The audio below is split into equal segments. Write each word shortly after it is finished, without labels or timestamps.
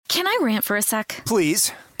Can I rant for a sec?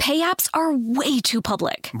 Please. Pay apps are way too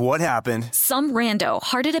public. What happened? Some rando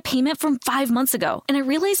hearted a payment from 5 months ago, and I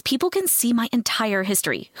realized people can see my entire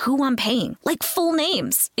history, who I'm paying, like full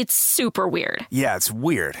names. It's super weird. Yeah, it's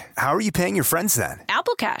weird. How are you paying your friends then?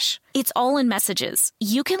 Apple Cash. It's all in messages.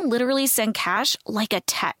 You can literally send cash like a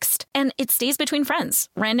text, and it stays between friends.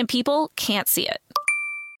 Random people can't see it.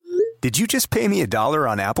 Did you just pay me $1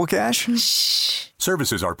 on Apple Cash? Shh.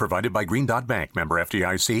 Services are provided by Green Dot Bank. Member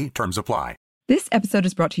FDIC. Terms apply. This episode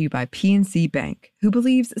is brought to you by PNC Bank, who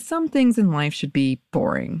believes some things in life should be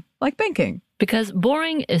boring, like banking. Because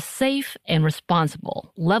boring is safe and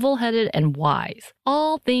responsible, level-headed and wise.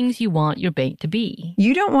 All things you want your bank to be.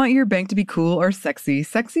 You don't want your bank to be cool or sexy.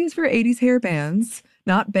 Sexy is for 80s hair bands,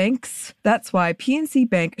 not banks. That's why PNC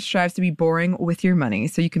Bank strives to be boring with your money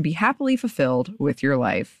so you can be happily fulfilled with your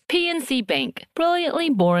life. PNC Bank,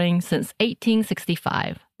 brilliantly boring since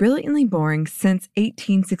 1865. Brilliantly Boring Since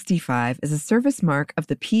 1865 is a service mark of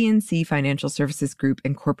the PNC Financial Services Group,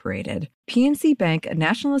 Incorporated. PNC Bank, a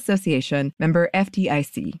National Association, member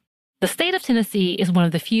FDIC. The state of Tennessee is one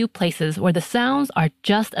of the few places where the sounds are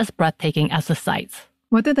just as breathtaking as the sights.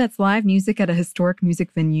 Whether that's live music at a historic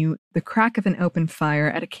music venue, the crack of an open fire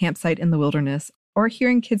at a campsite in the wilderness, or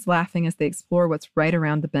hearing kids laughing as they explore what's right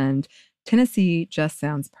around the bend, Tennessee just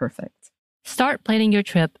sounds perfect. Start planning your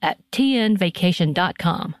trip at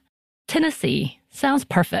tnvacation.com. Tennessee sounds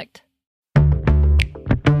perfect.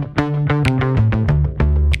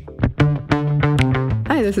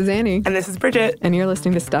 Hi, this is Annie. And this is Bridget. And you're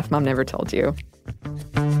listening to Stuff Mom Never Told You.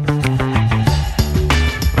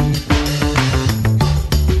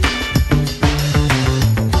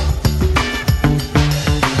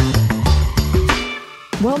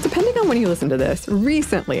 Well, depending on when you listen to this,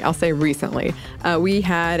 recently, we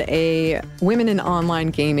had a Women in Online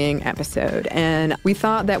Gaming episode, and we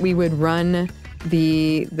thought that we would run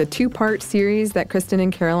the two-part series that Kristen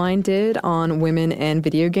and Caroline did on women and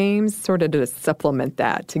video games, sort of to supplement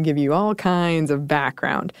that, to give you all kinds of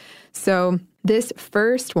background. So this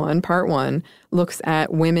first one, part one, looks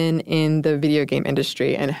at women in the video game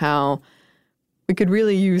industry and how we could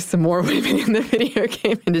really use some more women in the video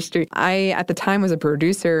game industry. I, at the time, was a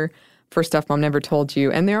producer for Stuff Mom Never Told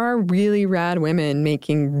You, and there are really rad women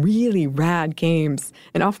making really rad games.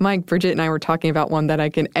 And off mic, Bridget and I were talking about one that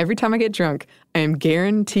every time I get drunk, I am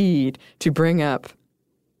guaranteed to bring up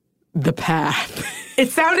The Path. It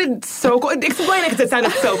sounded so cool. Explain it, because it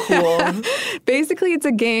sounded so cool. Basically, it's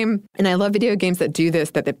a game, and I love video games that do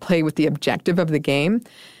this, that they play with the objective of the game.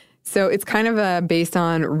 So it's kind of based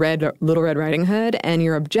on Little Red Riding Hood, and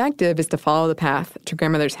your objective is to follow the path to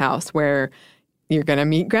grandmother's house, where you're going to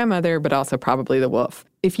meet grandmother, but also probably the wolf.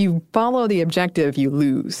 If you follow the objective, you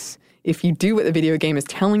lose. If you do what the video game is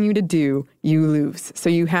telling you to do, you lose.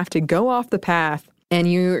 So you have to go off the path,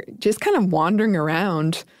 and you're just kind of wandering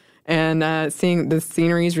around and seeing the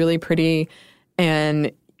scenery is really pretty,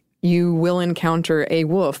 and you will encounter a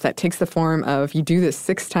wolf that takes the form of, you do this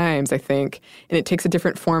 6 times, I think, and it takes a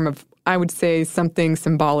different form of, I would say, something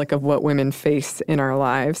symbolic of what women face in our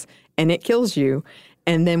lives, and it kills you.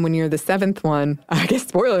 And then when you're the 7th one, I guess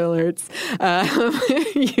spoiler alerts,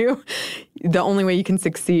 the only way you can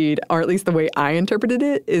succeed, or at least the way I interpreted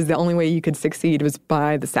it, is the only way you could succeed was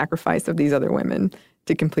by the sacrifice of these other women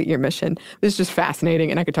to complete your mission. This is just fascinating,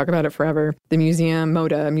 and I could talk about it forever. The museum,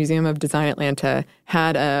 MODA, Museum of Design Atlanta,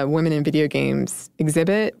 had a Women in Video Games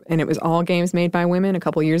exhibit, and it was all games made by women a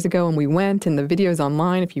couple years ago, and we went, and the video's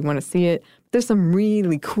online if you want to see it. There's some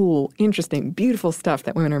really cool, interesting, beautiful stuff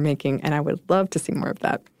that women are making, and I would love to see more of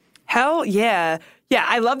that. Hell yeah. Yeah,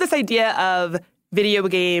 I love this idea of video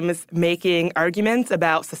games making arguments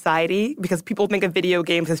about society, because people think of video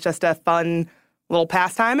games as just a fun little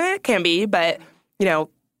pastime, and it can be, but you know,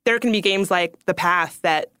 there can be games like The Path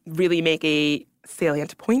that really make a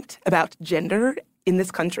salient point about gender in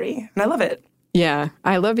this country, and I love it. Yeah,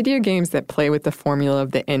 I love video games that play with the formula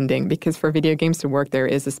of the ending, because for video games to work, there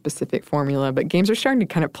is a specific formula, but games are starting to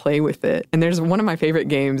kind of play with it. And there's one of my favorite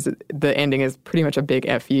games, the ending is pretty much a big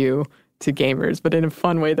FU to gamers, but in a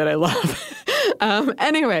fun way that I love.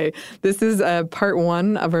 Anyway, this is part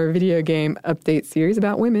one of our video game update series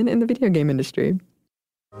about women in the video game industry.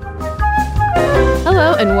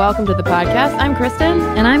 Hello and welcome to the podcast. I'm Kristen.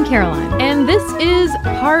 And I'm Caroline. And this is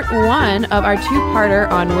part one of our two-parter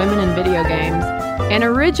on women in video games. And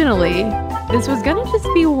originally, this was going to just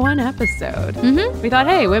be one episode. Mm-hmm. We thought,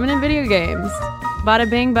 hey, women in video games. Bada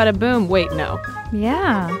bing, bada boom. Wait, no.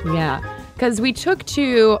 Yeah. Because we took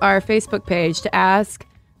to our Facebook page to ask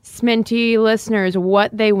Sminty listeners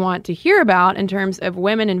what they want to hear about in terms of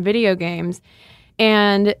women in video games.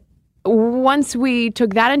 And once we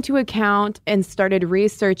took that into account and started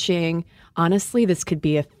researching, honestly, this could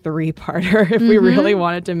be a 3-parter if we really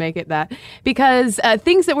wanted to make it that. Because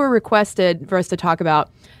things that were requested for us to talk about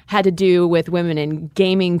had to do with women in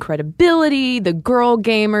gaming credibility, the girl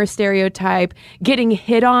gamer stereotype, getting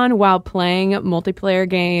hit on while playing multiplayer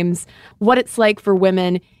games, what it's like for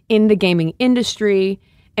women in the gaming industry.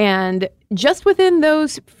 And just within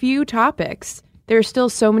those few topics, there's still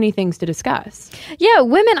so many things to discuss. Yeah,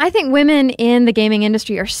 I think women in the gaming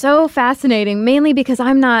industry are so fascinating, mainly because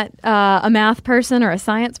I'm not a math person or a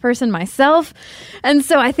science person myself. And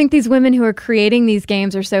so I think these women who are creating these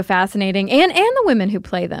games are so fascinating, and the women who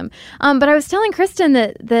play them. But I was telling Kristen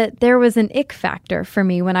that there was an ick factor for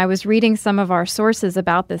me when I was reading some of our sources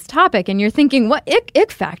about this topic. And you're thinking, what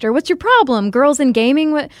ick factor? What's your problem? Girls in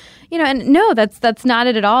gaming? What? And no, that's not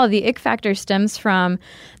it at all. The ick factor stems from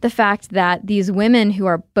the fact that these women who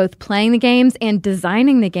are both playing the games and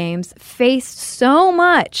designing the games face so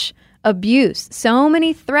much abuse, so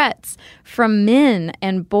many threats from men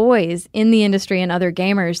and boys in the industry and other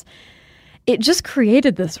gamers. It just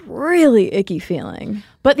created this really icky feeling.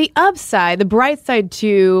 But the upside, the bright side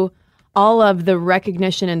to all of the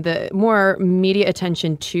recognition and the more media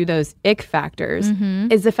attention to those ick factors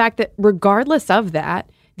is the fact that regardless of that,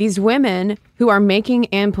 these women who are making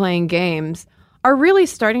and playing games are really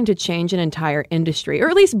starting to change an entire industry, or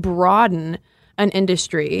at least broaden an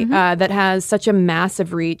industry that has such a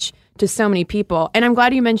massive reach to so many people. And I'm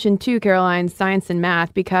glad you mentioned, too, Caroline, science and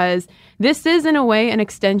math, because this is, in a way, an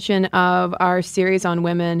extension of our series on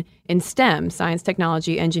women in STEM, science,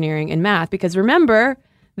 technology, engineering, and math. Because remember,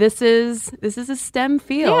 this is a STEM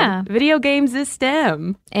field. Yeah. Video games is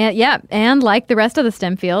STEM. And like the rest of the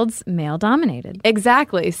STEM fields, male-dominated.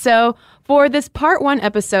 Exactly. So for this part 1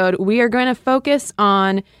 episode, we are going to focus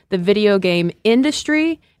on the video game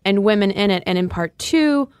industry and women in it. And in part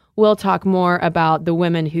 2, we'll talk more about the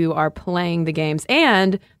women who are playing the games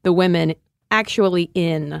and the women actually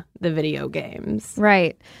in the video games.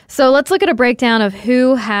 Right. So let's look at a breakdown of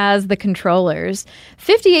who has the controllers.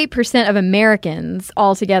 58% of Americans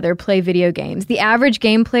altogether play video games. The average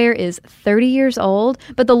game player is 30 years old,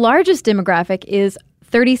 but the largest demographic is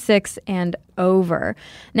 36 and over.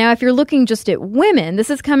 Now, if you're looking just at women, this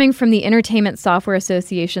is coming from the Entertainment Software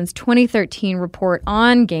Association's 2013 report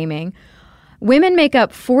on gaming. Women make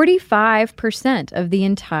up 45% of the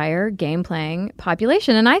entire game-playing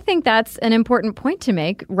population. And I think that's an important point to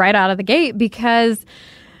make right out of the gate, because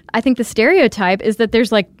I think the stereotype is that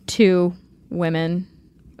there's like 2 women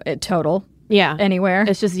total. Yeah. Anywhere.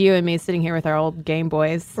 It's just you and me sitting here with our old Game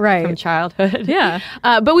Boys from childhood. Yeah.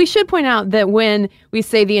 But we should point out that when we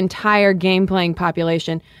say the entire game-playing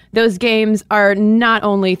population, those games are not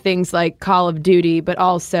only things like Call of Duty, but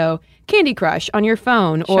also Candy Crush on your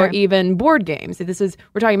phone, or even board games.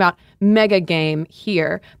 We're talking about mega game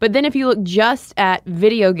here. But then if you look just at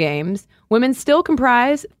video games, women still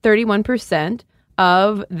comprise 31%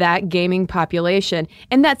 of that gaming population.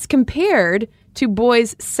 And that's compared to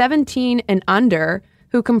boys 17 and under,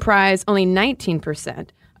 who comprise only 19%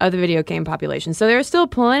 of the video game population. So there are still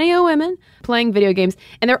plenty of women playing video games,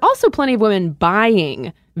 and there are also plenty of women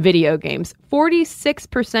buying video games.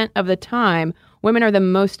 46% of the time, women are the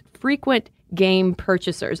most frequent game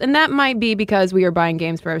purchasers. And that might be because we are buying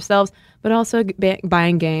games for ourselves, but also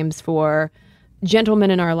buying games for gentlemen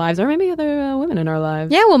in our lives, or maybe other women in our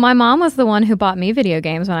lives. Yeah, well, my mom was the one who bought me video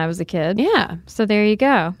games when I was a kid. Yeah. So there you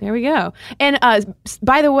go. There we go. And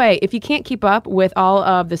by the way, if you can't keep up with all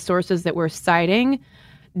of the sources that we're citing,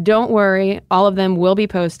 don't worry. All of them will be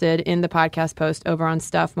posted in the podcast post over on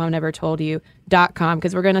StuffMomNeverToldYou.com,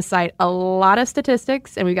 because we're going to cite a lot of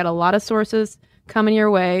statistics, and we've got a lot of sources coming your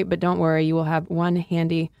way. But don't worry, you will have one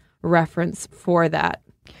handy reference for that.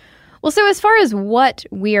 Well, so as far as what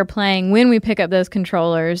we are playing when we pick up those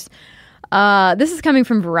controllers, this is coming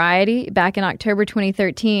from Variety back in October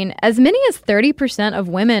 2013. As many as 30% of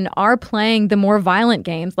women are playing the more violent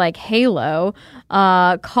games like Halo.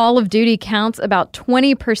 Call of Duty counts about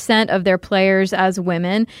 20% of their players as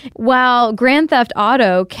women, while Grand Theft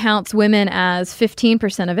Auto counts women as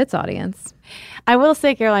 15% of its audience. I will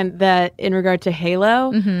say, Caroline, that in regard to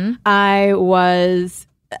Halo, I was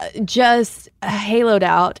just haloed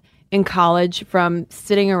out in college from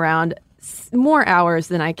sitting around more hours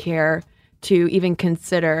than I care to even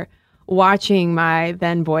consider watching my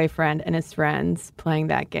then boyfriend and his friends playing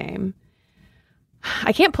that game.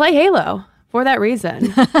 I can't play Halo for that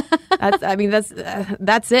reason.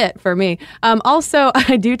 That's it for me. Also,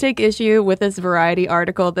 I do take issue with this Variety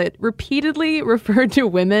article that repeatedly referred to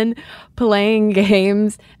women playing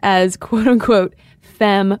games as quote unquote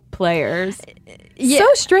femme players. So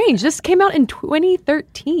strange. This came out in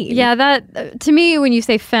 2013. Yeah, that to me, when you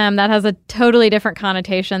say femme, that has a totally different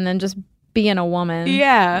connotation than just being a woman.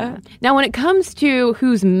 Yeah. Now, when it comes to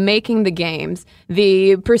who's making the games,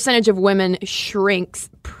 the percentage of women shrinks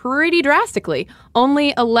pretty drastically.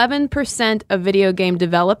 Only 11% of video game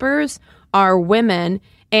developers are women.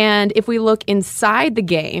 And if we look inside the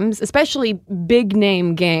games, especially big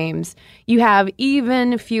name games, you have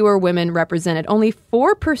even fewer women represented. Only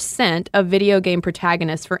 4% of video game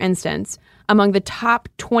protagonists, for instance, among the top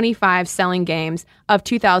 25 selling games of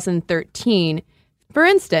 2013. For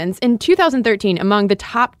instance, in 2013, among the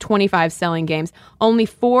top 25 selling games, only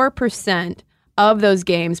 4% of those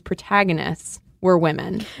games' protagonists were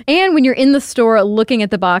women. And when you're in the store looking at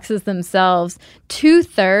the boxes themselves,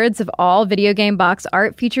 2/3 of all video game box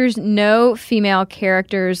art features no female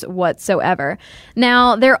characters whatsoever.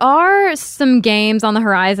 Now, there are some games on the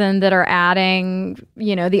horizon that are adding,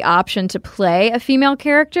 the option to play a female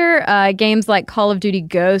character. Games like Call of Duty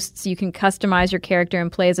Ghosts, you can customize your character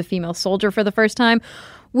and play as a female soldier for the first time,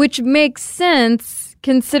 which makes sense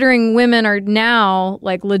considering women are now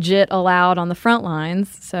legit allowed on the front lines.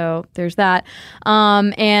 So there's that.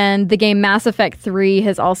 And the game Mass Effect 3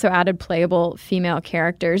 has also added playable female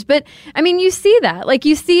characters. But I mean, you see that.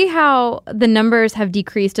 You see how the numbers have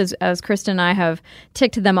decreased as Kristen and I have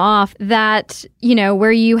ticked them off, that,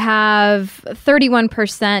 where you have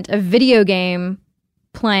 31% of video game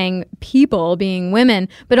playing people being women,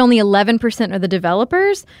 but only 11% of the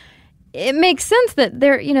developers. It makes sense that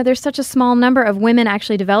there's such a small number of women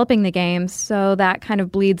actually developing the games, so that kind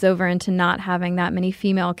of bleeds over into not having that many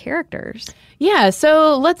female characters. Yeah,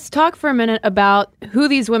 so let's talk for a minute about who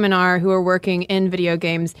these women are who are working in video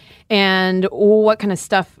games and what kind of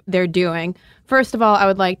stuff they're doing. First of all, I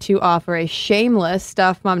would like to offer a shameless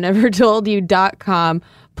StuffMomNeverToldYou.com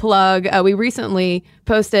plug. We recently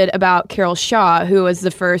posted about Carol Shaw, who was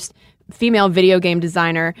the first female video game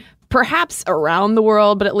designer perhaps around the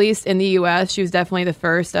world, but at least in the U.S., she was definitely the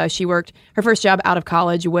first. She worked her first job out of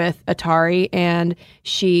college with Atari, and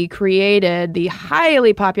she created the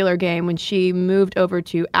highly popular game when she moved over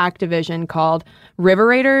to Activision called River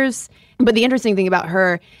Raiders. But the interesting thing about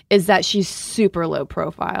her is that she's super low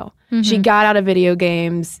profile. Mm-hmm. She got out of video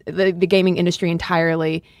games, the gaming industry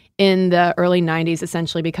entirely, in the early 90s,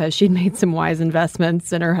 essentially because she'd made some wise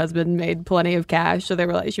investments and her husband made plenty of cash. So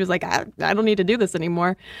she was like, I don't need to do this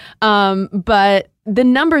anymore. But the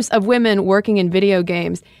numbers of women working in video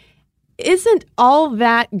games isn't all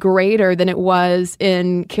that greater than it was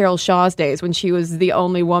in Carol Shaw's days when she was the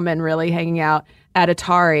only woman really hanging out at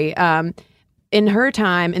Atari. In her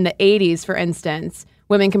time, in the 80s, for instance,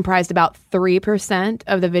 women comprised about 3%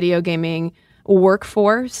 of the video gaming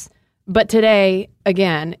workforce. But today,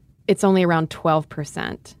 again, it's only around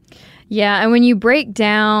 12%. Yeah, and when you break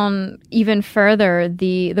down even further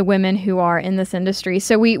the women who are in this industry,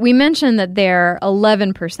 so we mentioned that they're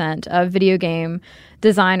 11% of video game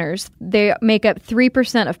designers. They make up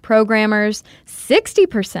 3% of programmers,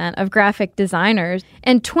 60% of graphic designers,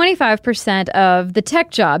 and 25% of the tech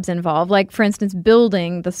jobs involved, like, for instance,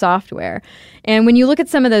 building the software. And when you look at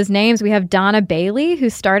some of those names, we have Donna Bailey, who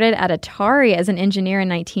started at Atari as an engineer in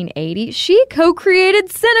 1980. She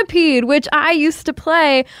co-created Centipede, which I used to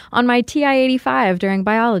play on my TI-85 during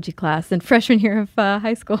biology class in freshman year of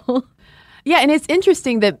high school. Yeah, and it's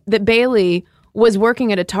interesting that Bailey was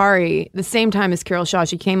working at Atari the same time as Carol Shaw.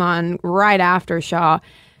 She came on right after Shaw.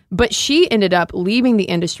 But she ended up leaving the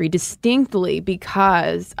industry distinctly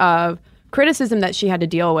because of criticism that she had to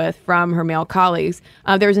deal with from her male colleagues.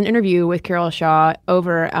 There was an interview with Carol Shaw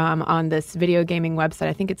over on this video gaming website.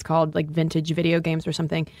 I think it's called Vintage Video Games or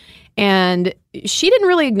something. And she didn't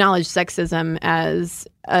really acknowledge sexism as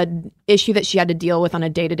an issue that she had to deal with on a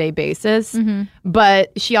day-to-day basis. Mm-hmm.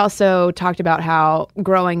 But she also talked about how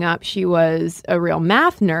growing up she was a real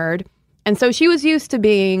math nerd. And so she was used to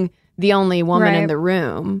being the only woman in the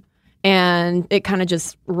room. And it kind of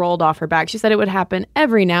just rolled off her back. She said it would happen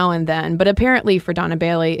every now and then. But apparently for Donna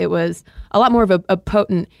Bailey, it was a lot more of a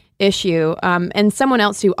potent issue. And someone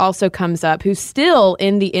else who also comes up, who's still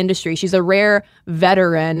in the industry, she's a rare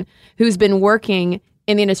veteran who's been working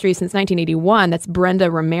in the industry since 1981. That's Brenda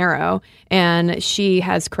Romero, and she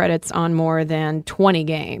has credits on more than 20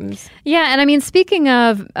 games. Yeah, and I mean, speaking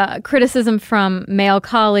of criticism from male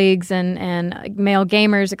colleagues and male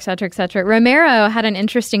gamers, et cetera, Romero had an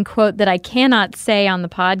interesting quote that I cannot say on the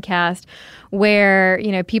podcast, where,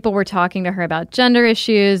 people were talking to her about gender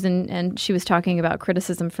issues and she was talking about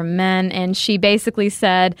criticism from men. And she basically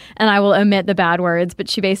said, and I will omit the bad words, but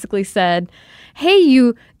she basically said, "Hey,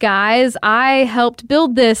 you guys, I helped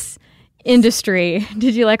build this industry."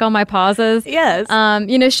 Did you like all my pauses? Yes.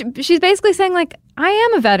 She's basically saying, I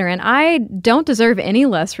am a veteran. I don't deserve any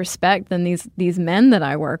less respect than these men that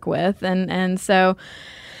I work with. And so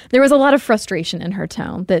there was a lot of frustration in her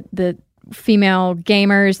tone that female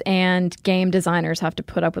gamers and game designers have to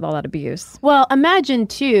put up with all that abuse. Well, imagine,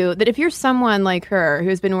 too, that if you're someone like her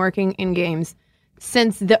who's been working in games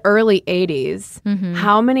since the early 80s,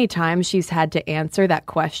 how many times she's had to answer that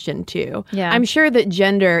question, too. Yeah. I'm sure that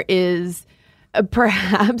gender is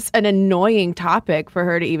perhaps an annoying topic for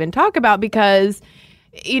her to even talk about because,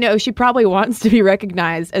 you know, she probably wants to be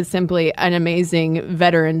recognized as simply an amazing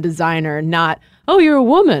veteran designer, not, oh, you're a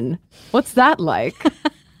woman. What's that like?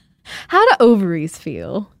 How do ovaries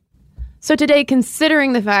feel? So today,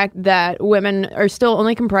 considering the fact that women are still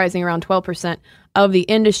only comprising around 12% of the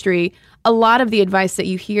industry, a lot of the advice that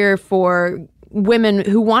you hear for women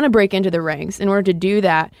who want to break into the ranks, in order to do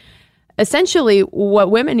that, essentially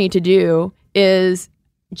what women need to do is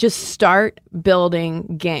just start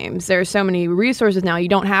building games. There are so many resources now. You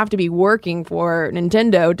don't have to be working for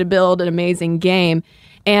Nintendo to build an amazing game.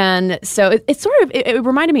 And so it's sort of, it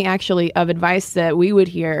reminded me actually of advice that we would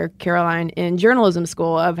hear, Caroline, in journalism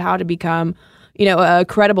school of how to become, you know, a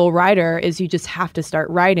credible writer is you just have to start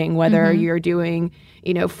writing, whether you're doing,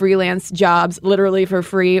 you know, freelance jobs literally for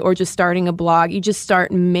free or just starting a blog. You just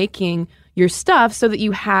start making your stuff so that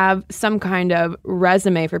you have some kind of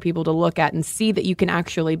resume for people to look at and see that you can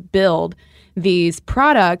actually build these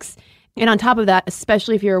products. And on top of that,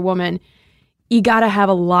 especially if you're a woman, you got to have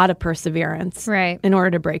a lot of perseverance in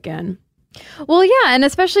order to break in. Well, yeah, and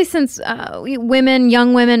especially since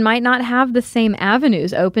young women might not have the same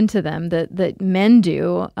avenues open to them that men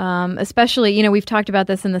do. Especially, you know, we've talked about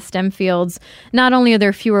this in the STEM fields. Not only are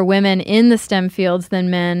there fewer women in the STEM fields than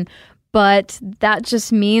men, but that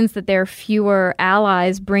just means that there are fewer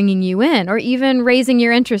allies bringing you in or even raising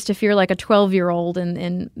your interest if you're like a 12-year-old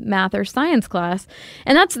in math or science class.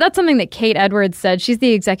 And that's something that Kate Edwards said. She's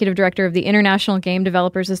the executive director of the International Game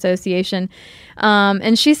Developers Association.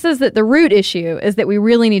 And she says that the root issue is that we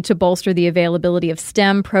really need to bolster the availability of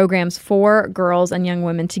STEM programs for girls and young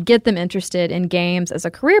women to get them interested in games as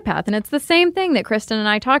a career path. And it's the same thing that Kristen and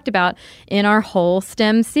I talked about in our whole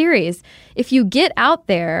STEM series. If you get out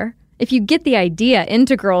there, if you get the idea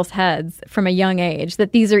into girls' heads from a young age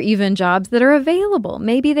that these are even jobs that are available,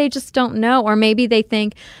 maybe they just don't know, or maybe they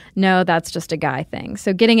think, no, that's just a guy thing.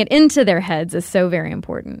 So getting it into their heads is so very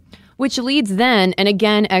important. Which leads then, and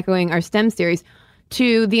again echoing our STEM series,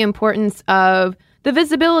 to the importance of the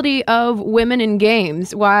visibility of women in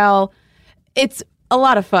games. While it's a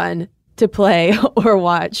lot of fun to play or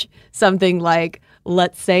watch something like,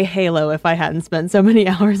 let's say, Halo, if I hadn't spent so many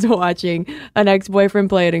hours watching an ex-boyfriend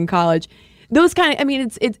play it in college. Those kind of, I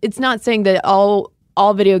mean, it's not saying that all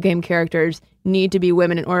video game characters need to be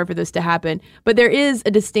women in order for this to happen, but there is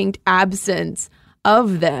a distinct absence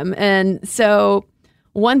of them. And so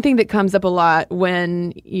one thing that comes up a lot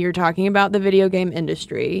when you're talking about the video game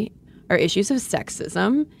industry are issues of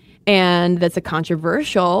sexism. And that's a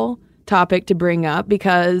controversial topic to bring up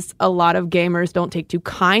because a lot of gamers don't take too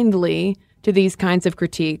kindly to these kinds of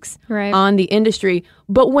critiques on the industry.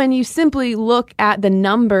 But when you simply look at the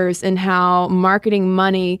numbers and how marketing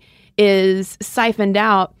money is siphoned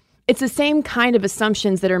out, it's the same kind of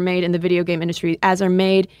assumptions that are made in the video game industry as are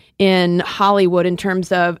made in Hollywood in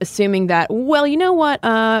terms of assuming that, well, you know what,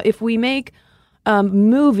 if we make a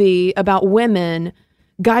movie about women,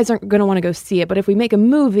 guys aren't going to want to go see it. But if we make a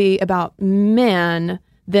movie about men,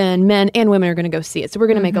 then men and women are going to go see it. So we're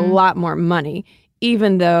going to make a lot more money,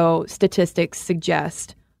 even though statistics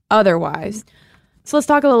suggest otherwise. So let's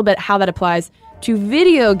talk a little bit how that applies to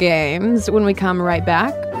video games when we come right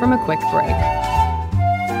back from a quick break.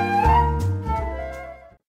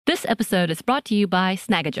 This episode is brought to you by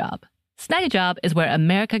Snagajob. Snagajob is where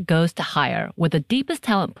America goes to hire, with the deepest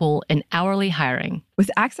talent pool in hourly hiring.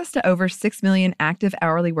 With access to over 6 million active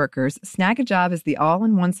hourly workers, Snagajob is the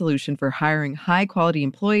all-in-one solution for hiring high-quality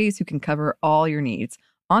employees who can cover all your needs.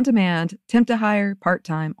 On demand, temp to hire,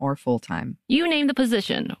 part-time, or full-time. You name the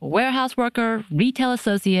position: warehouse worker, retail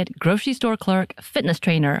associate, grocery store clerk, fitness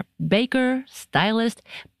trainer, baker, stylist,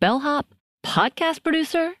 bellhop, podcast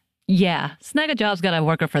producer. Yeah, Snagajob's got a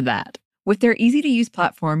worker for that. With their easy-to-use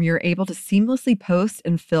platform, you're able to seamlessly post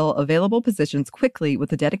and fill available positions quickly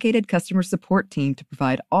with a dedicated customer support team to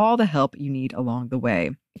provide all the help you need along the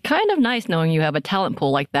way. Kind of nice knowing you have a talent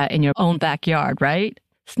pool like that in your own backyard, right?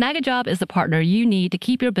 Snagajob is the partner you need to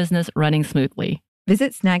keep your business running smoothly.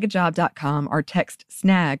 Visit snagajob.com or text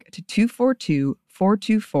SNAG to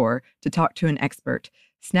 242-424 to talk to an expert.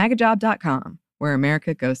 Snagajob.com, where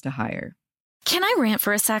America goes to hire. Can I rant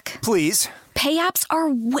for a sec? Please. Pay apps are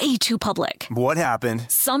way too public. What happened?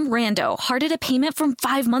 Some rando hearted a payment from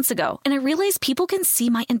 5 months ago, and I realized people can see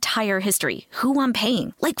my entire history, who I'm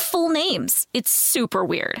paying, like full names. It's super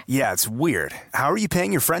weird. Yeah, it's weird. How are you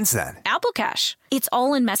paying your friends then? Apple Cash. It's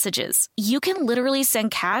all in messages. You can literally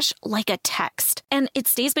send cash like a text, and it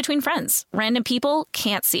stays between friends. Random people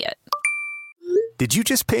can't see it. Did you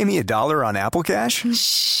just pay me $1 on Apple Cash?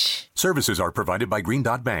 Shh. Services are provided by Green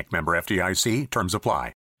Dot Bank, member FDIC. Terms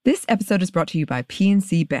apply. This episode is brought to you by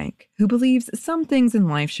PNC Bank, who believes some things in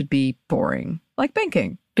life should be boring, like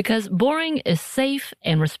banking. Because boring is safe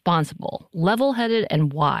and responsible, level-headed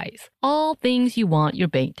and wise. All things you want your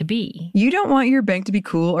bank to be. You don't want your bank to be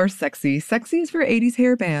cool or sexy. Sexy is for 80s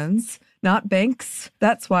hair bands, not banks.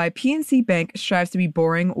 That's why PNC Bank strives to be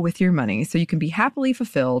boring with your money so you can be happily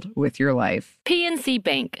fulfilled with your life. PNC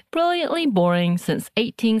Bank, brilliantly boring since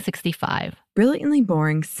 1865. Brilliantly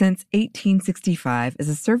Boring Since 1865 is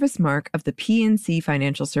a service mark of the PNC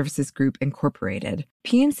Financial Services Group, Incorporated.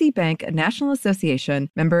 PNC Bank, a National Association,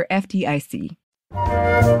 member FDIC.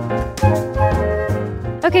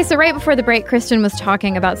 Okay, so right before the break, Kristen was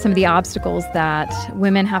talking about some of the obstacles that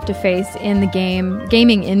women have to face in the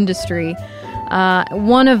gaming industry.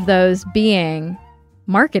 One of those being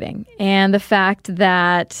marketing and the fact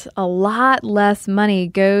that a lot less money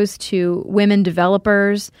goes to women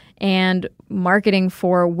developers and marketing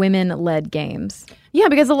for women-led games. Yeah,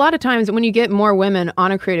 because a lot of times when you get more women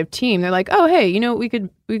on a creative team, they're like, "Oh, hey, we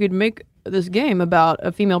could make this game about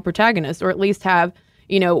a female protagonist, or at least have,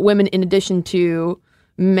 women in addition to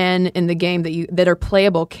men in the game that are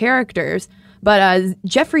playable characters." But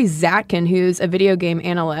Jeffrey Zatkin, who's a video game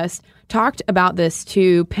analyst, talked about this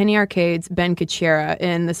to Penny Arcade's Ben Kuchera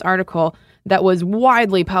in this article that was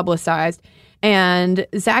widely publicized. And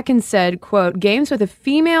Zatkin said, quote, "Games with a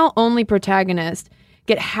female-only protagonist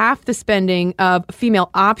get half the spending of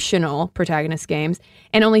female-optional protagonist games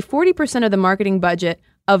and only 40% of the marketing budget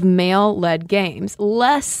of male-led games.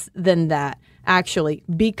 Less than that, actually,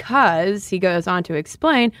 because," he goes on to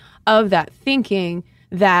explain, "of that thinking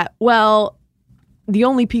that, well, the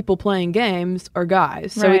only people playing games are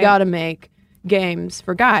guys. So we got to make games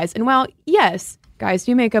for guys." And while, yes, guys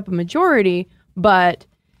do make up a majority, but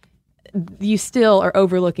you still are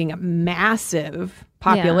overlooking a massive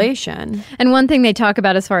population. Yeah. And one thing they talk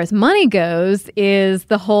about as far as money goes is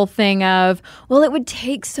the whole thing of, well, it would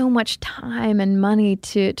take so much time and money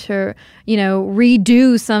to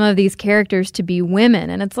redo some of these characters to be women.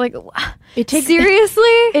 And it's like, seriously?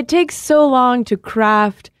 It takes so long to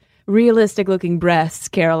craft realistic looking breasts,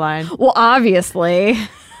 Caroline. Well, obviously.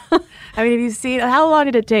 I mean, have you seen, how long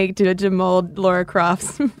did it take to mold Lara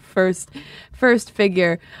Croft's first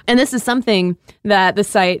figure? And this is something that the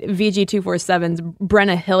site VG247's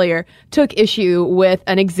Brenna Hillier took issue with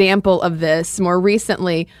an example of this more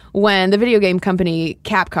recently when the video game company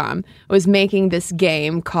Capcom was making this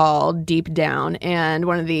game called Deep Down, and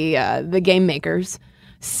one of the game makers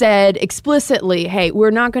said explicitly, "Hey,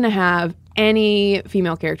 we're not going to have any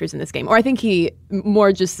female characters in this game." Or I think he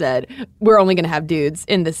more just said, "We're only going to have dudes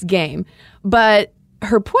in this game." But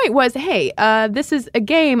her point was, hey, this is a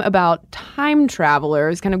game about time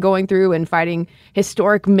travelers kind of going through and fighting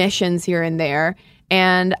historic missions here and there.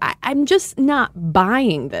 And I'm just not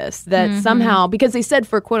buying this, that somehow, because they said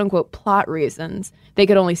for quote unquote plot reasons, they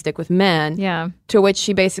could only stick with men. Yeah. To which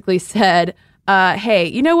she basically said, hey,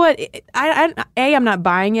 you know what? I'm not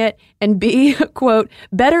buying it. And B, quote,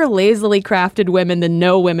 "better lazily crafted women than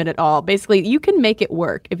no women at all." Basically, you can make it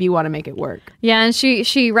work if you want to make it work. Yeah, and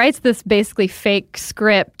she writes this basically fake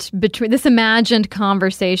script between this imagined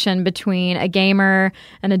conversation between a gamer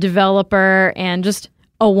and a developer and just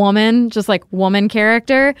a woman, just like woman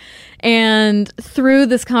character. And through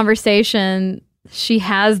this conversation, she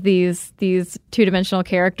has these two-dimensional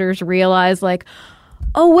characters realize like,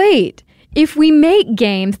 oh, wait, if we make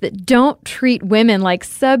games that don't treat women like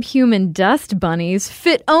subhuman dust bunnies,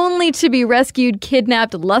 fit only to be rescued,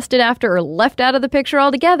 kidnapped, lusted after, or left out of the picture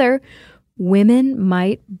altogether, women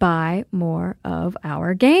might buy more of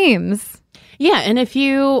our games. Yeah, and if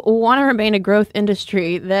you want to remain a growth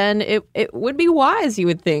industry, then it would be wise, you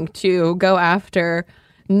would think, to go after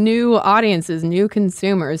new audiences, new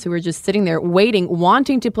consumers who are just sitting there waiting,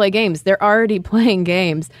 wanting to play games. They're already playing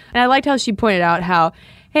games. And I liked how she pointed out how,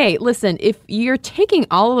 hey, listen, if you're taking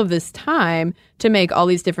all of this time to make all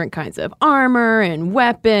these different kinds of armor and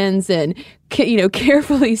weapons and,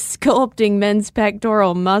 carefully sculpting men's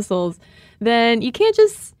pectoral muscles, then you can't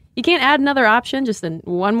add another option, just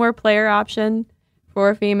one more player option for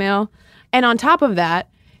a female. And on top of that,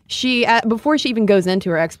 she, before she even goes into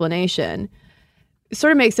her explanation,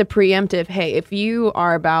 sort of makes a preemptive, hey, if you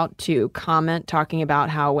are about to comment talking about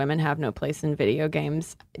how women have no place in video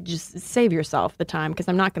games, just save yourself the time, because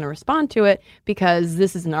I'm not going to respond to it, because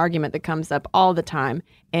this is an argument that comes up all the time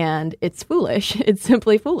and it's foolish. It's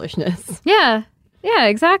simply foolishness. Yeah. Yeah,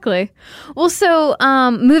 exactly. Well, so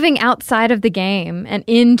moving outside of the game and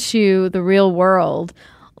into the real world,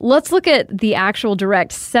 let's look at the actual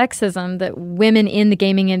direct sexism that women in the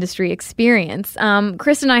gaming industry experience.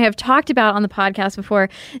 Chris and I have talked about on the podcast before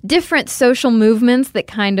different social movements that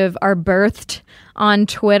kind of are birthed on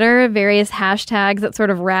Twitter, various hashtags that sort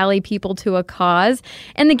of rally people to a cause.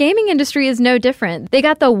 And the gaming industry is no different. They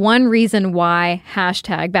got the One Reason Why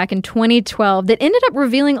hashtag back in 2012 that ended up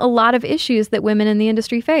revealing a lot of issues that women in the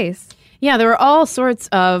industry face. Yeah, there were all sorts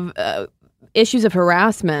of issues of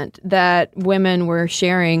harassment that women were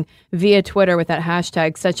sharing via Twitter with that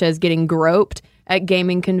hashtag, such as getting groped at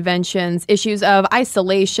gaming conventions, issues of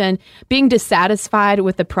isolation, being dissatisfied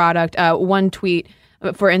with the product. One tweet,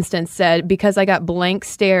 for instance, said, because I got blank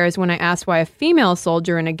stares when I asked why a female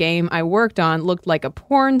soldier in a game I worked on looked like a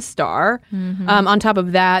porn star. Mm-hmm. On top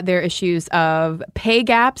of that, there are issues of pay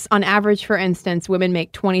gaps. On average, for instance, women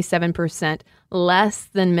make 27% less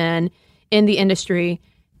than men in the industry.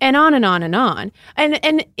 And on and on and on.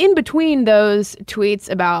 And in between those tweets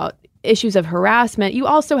about issues of harassment, you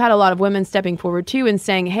also had a lot of women stepping forward too and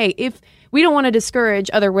saying, hey, if we don't want to discourage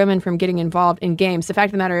other women from getting involved in games, the fact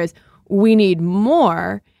of the matter is we need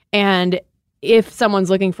more. And if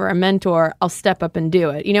someone's looking for a mentor, I'll step up and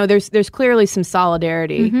do it. You know, there's clearly some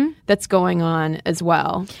solidarity that's going on as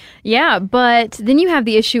well. Yeah, but then you have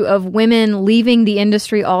the issue of women leaving the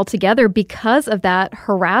industry altogether because of that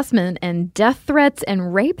harassment and death threats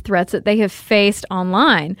and rape threats that they have faced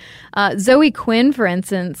online. Zoe Quinn, for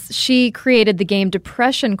instance, she created the game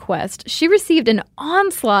Depression Quest. She received an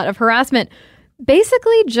onslaught of harassment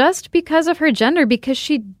basically just because of her gender, because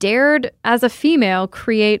she dared, as a female,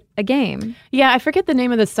 create a game. Yeah, I forget the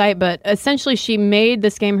name of the site, but essentially she made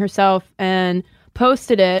this game herself and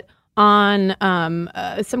posted it on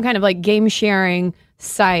some kind of like game sharing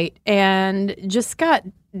site and just got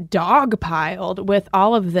dogpiled with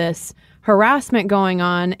all of this harassment going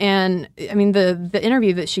on. And I mean, the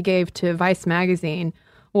interview that she gave to Vice magazine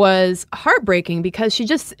was heartbreaking because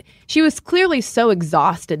she was clearly so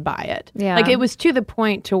exhausted by it. Yeah. Like, it was to the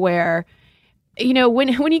point to where, you know, when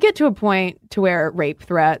you get to a point to where rape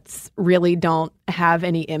threats really don't have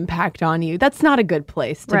any impact on you, that's not a good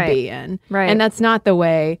place to be in. Right. And that's not the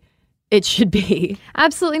way it should be.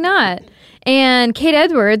 Absolutely not. And Kate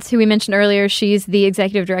Edwards, who we mentioned earlier, she's the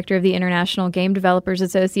executive director of the International Game Developers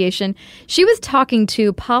Association. She was talking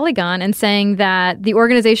to Polygon and saying that the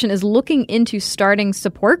organization is looking into starting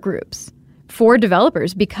support groups for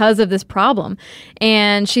developers because of this problem.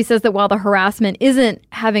 And she says that while the harassment isn't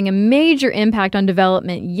having a major impact on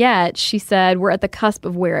development yet, she said we're at the cusp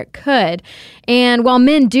of where it could. And while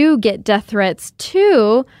men do get death threats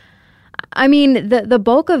too, I mean, the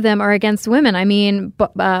bulk of them are against women. I mean,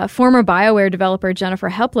 former BioWare developer Jennifer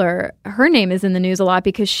Hepler, her name is in the news a lot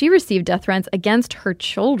because she received death threats against her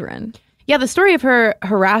children. Yeah, the story of her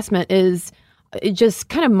harassment is just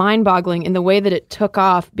kind of mind-boggling in the way that it took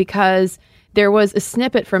off, because there was a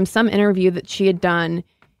snippet from some interview that she had done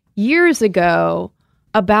years ago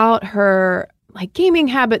about her like gaming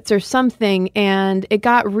habits or something, and it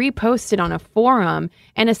got reposted on a forum,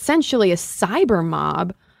 and essentially a cyber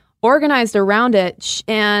mob organized around it,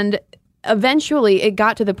 and eventually it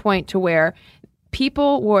got to the point to where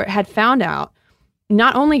people had found out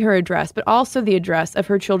not only her address, but also the address of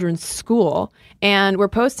her children's school, and were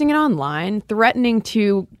posting it online, threatening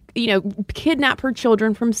to, you know, kidnap her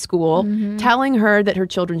children from school, telling her that her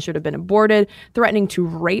children should have been aborted, threatening to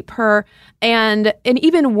rape her. And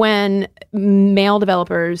even when male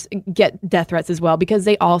developers get death threats as well, because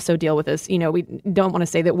they also deal with this, you know, we don't want to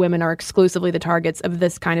say that women are exclusively the targets of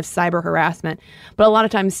this kind of cyber harassment. But a lot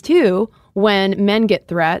of times too, when men get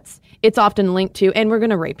threats, it's often linked to, and we're going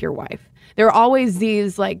to rape your wife. There are always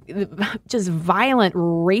these like just violent,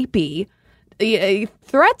 rapey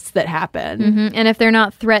threats that happen. And if they're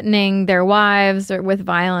not threatening their wives or with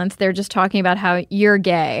violence, they're just talking about how you're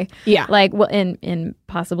gay. Yeah. Like, well, in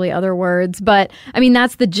possibly other words. But I mean,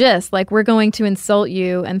 that's the gist. Like, we're going to insult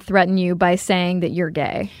you and threaten you by saying that you're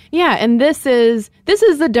gay. Yeah. And this is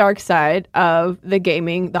the dark side of the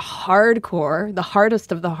gaming, the hardcore, the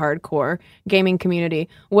hardest of the hardcore gaming community,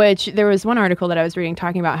 which there was one article that I was reading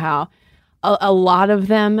talking about how a lot of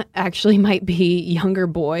them actually might be younger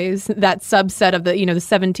boys, that subset of the, you know, the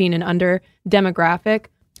 17 and under demographic,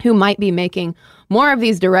 who might be making more of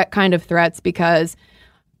these direct kind of threats because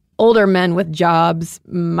older men with jobs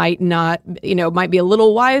might be a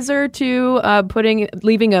little wiser to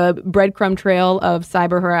leaving a breadcrumb trail of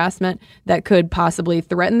cyber harassment that could possibly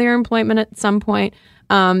threaten their employment at some point.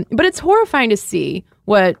 But it's horrifying to see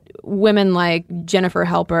what women like Jennifer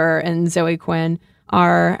Helper and Zoe Quinn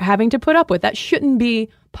are having to put up with. That shouldn't be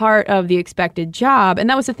part of the expected job. And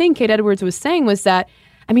that was the thing Kate Edwards was saying, was that,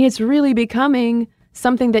 I mean, it's really becoming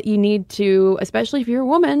something that you need to, especially if you're a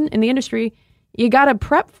woman in the industry, you got to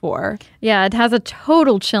prep for. Yeah, it has a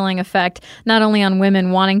total chilling effect, not only on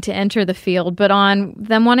women wanting to enter the field, but on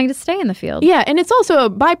them wanting to stay in the field. Yeah, and it's also a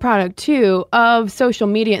byproduct, too, of social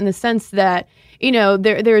media in the sense that,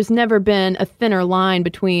 there's never been a thinner line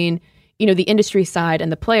between, the industry side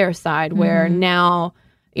and the player side, where now,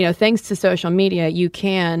 thanks to social media, you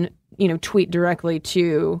can, tweet directly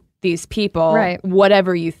to these people, right,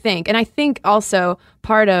 whatever you think. And I think also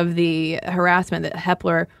part of the harassment that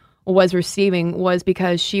Hepler was receiving was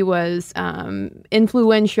because she was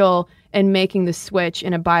influential in making the switch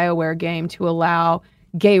in a BioWare game to allow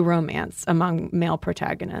gay romance among male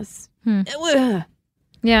protagonists.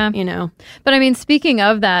 Yeah. But I mean, speaking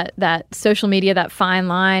of that social media, that fine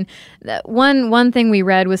line, one thing we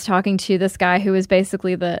read was talking to this guy who was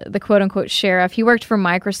basically the quote unquote sheriff. He worked for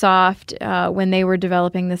Microsoft when they were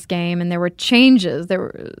developing this game, and there were changes.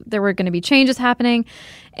 There were going to be changes happening.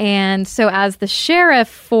 And so as the sheriff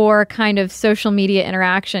for kind of social media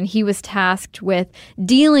interaction, he was tasked with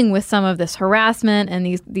dealing with some of this harassment and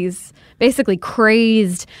these basically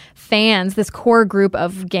crazed fans, this core group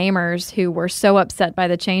of gamers who were so upset by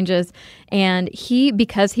the changes. And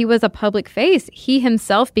because he was a public face, he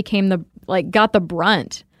himself became got the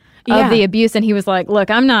brunt of the abuse. And he was like, look,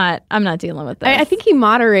 I'm not dealing with this. I think he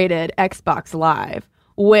moderated Xbox Live,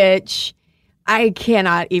 which I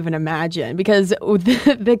cannot even imagine, because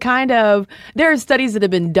the kind of, there are studies that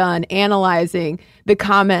have been done analyzing the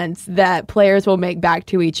comments that players will make back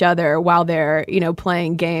to each other while they're,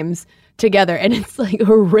 playing games together. And it's like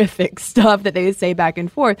horrific stuff that they say back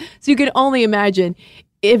and forth. So you can only imagine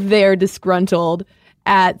if they're disgruntled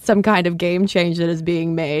at some kind of game change that is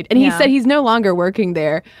being made. And he said he's no longer working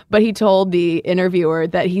there, but he told the interviewer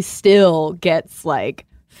that he still gets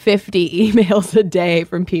 50 emails a day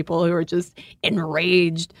from people who are just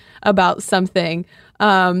enraged about something.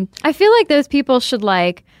 I feel like those people should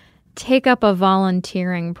take up a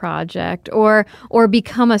volunteering project or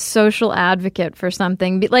become a social advocate for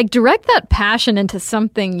something. Direct that passion into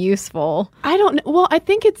something useful. I don't know. Well, I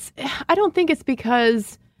don't think it's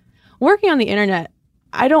because working on the internet,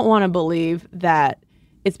 I don't want to believe that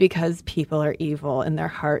it's because people are evil in their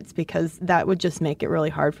hearts, because that would just make it really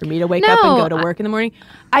hard for me to wake up and go to work in the morning.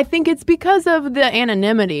 I think it's because of the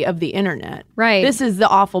anonymity of the internet. Right. This is the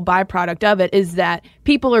awful byproduct of it, is that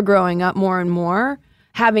people are growing up more and more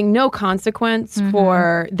having no consequence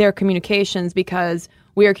for their communications, because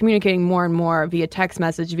we are communicating more and more via text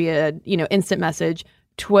message, via, instant message,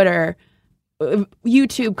 Twitter,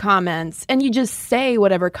 YouTube comments, and you just say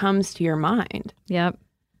whatever comes to your mind. Yep.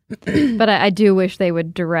 But I do wish they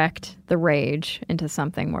would direct the rage into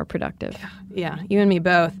something more productive. Yeah, you and me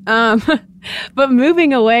both. But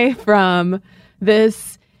moving away from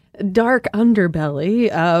this dark underbelly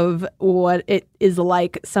of what it is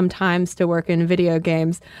like sometimes to work in video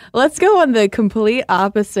games, let's go on the complete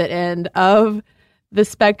opposite end of the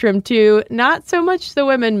spectrum to not so much the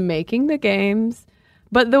women making the games,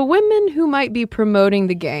 but the women who might be promoting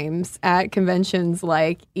the games at conventions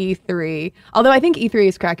like E3. Although I think E3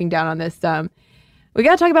 is cracking down on this. We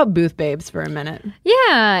got to talk about booth babes for a minute.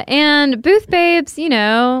 Yeah, and booth babes,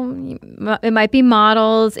 it might be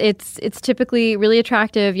models. It's typically really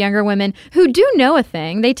attractive younger women who do know a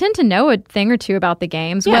thing. They tend to know a thing or two about the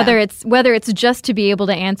games, whether it's just to be able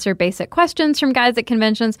to answer basic questions from guys at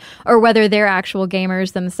conventions, or whether they're actual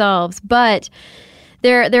gamers themselves. But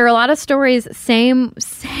there are a lot of stories. Same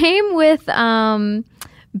with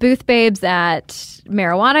booth babes at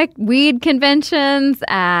marijuana weed conventions,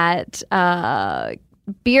 at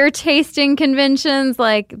beer tasting conventions.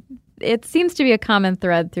 It seems to be a common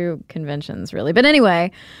thread through conventions, really. But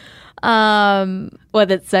anyway,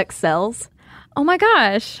 that sex sells. Oh my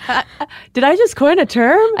gosh. Did I just coin a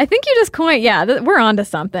term? I think you just coined, we're onto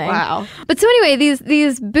something. Wow. But so anyway,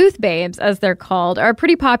 these booth babes, as they're called, are a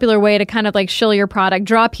pretty popular way to kind of shill your product,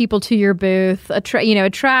 draw people to your booth,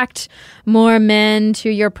 attract more men to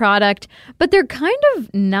your product. But they're kind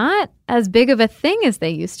of not as big of a thing as they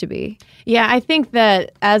used to be. Yeah, I think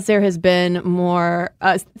that as there has been more,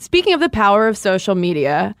 speaking of the power of social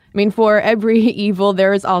media, I mean, for every evil,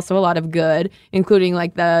 there is also a lot of good, including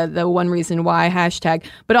the one reason why hashtag.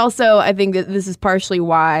 But also, I think that this is partially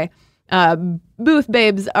why Booth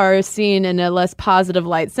babes are seen in a less positive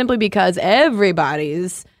light simply because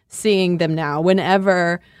everybody's seeing them now.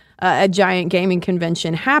 Whenever a giant gaming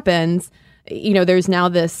convention happens, there's now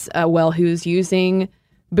this, who's using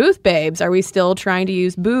booth babes? Are we still trying to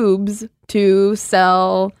use boobs to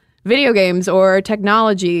sell video games or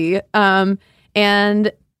technology?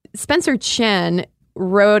 And Spencer Chen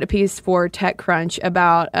wrote a piece for TechCrunch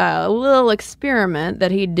about a little experiment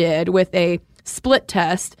that he did with a split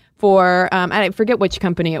test for, I forget which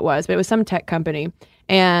company it was, but it was some tech company.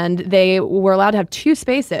 And they were allowed to have 2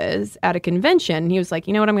 spaces at a convention. He was like,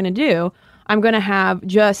 you know what I'm going to do? I'm going to have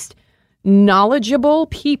just knowledgeable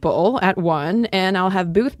people at one, and I'll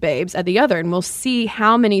have booth babes at the other. And we'll see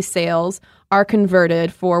how many sales are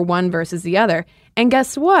converted for one versus the other. And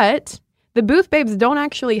guess what? The booth babes don't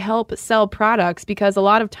actually help sell products, because a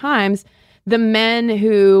lot of times the men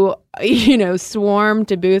who, swarm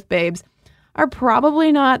to booth babes are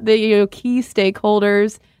probably not the key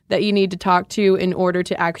stakeholders that you need to talk to in order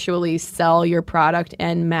to actually sell your product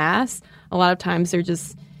en masse. A lot of times they're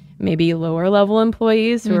just maybe lower level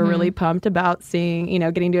employees who are really pumped about seeing,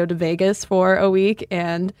 getting to go to Vegas for a week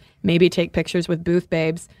and maybe take pictures with booth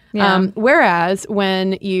babes. Yeah. Whereas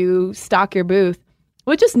when you stock your booth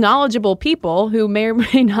with just knowledgeable people who may or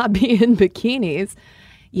may not be in bikinis,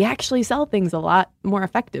 you actually sell things a lot more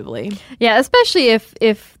effectively. Yeah, especially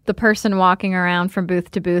if the person walking around from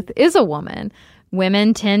booth to booth is a woman.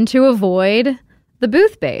 Women tend to avoid the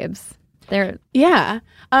booth babes. Yeah.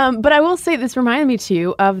 But I will say this reminded me,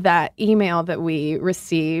 too, of that email that we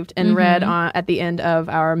received and read at the end of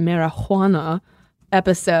our marijuana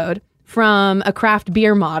episode from a craft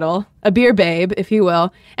beer model, a beer babe, if you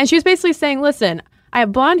will. And she was basically saying, listen, I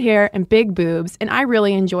have blonde hair and big boobs, and I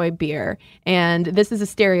really enjoy beer. And this is a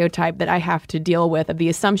stereotype that I have to deal with, of the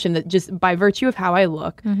assumption that just by virtue of how I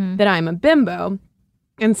look, that I'm a bimbo.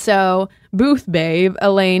 And so booth babe,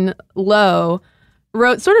 Elaine Lowe,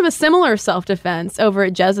 wrote sort of a similar self-defense over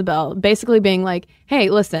at Jezebel, basically being like, hey,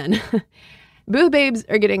 listen, booth babes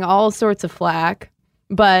are getting all sorts of flack,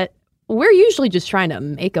 but we're usually just trying to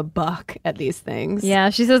make a buck at these things. Yeah,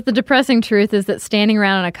 she says the depressing truth is that standing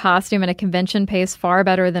around in a costume at a convention pays far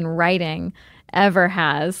better than writing ever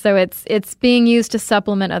has. So it's being used to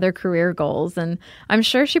supplement other career goals. And I'm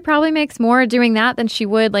sure she probably makes more doing that than she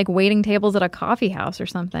would like waiting tables at a coffee house or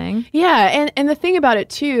something. Yeah, and the thing about it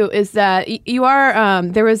too is that you are,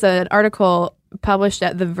 there was an article published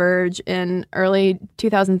at The Verge in early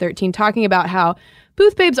 2013 talking about how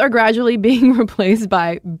booth babes are gradually being replaced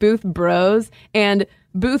by booth bros and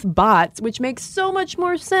booth bots, which makes so much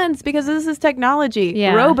more sense because this is technology.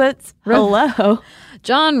 Yeah. Robots. Hello.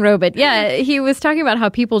 John Robit. Yeah, he was talking about how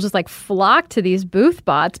people just like flock to these booth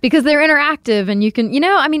bots because they're interactive and you can,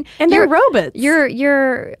 and they're robots.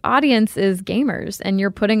 Your audience is gamers and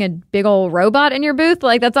you're putting a big old robot in your booth.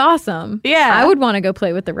 Like, that's awesome. Yeah. I would want to go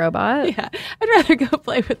play with the robot. Yeah, I'd rather go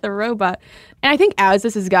play with the robot. And I think as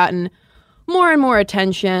this has gotten more and more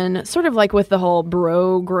attention, sort of like with the whole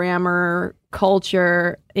bro grammar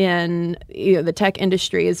culture in the tech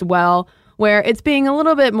industry as well, where it's being a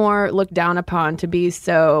little bit more looked down upon to be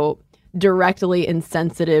so directly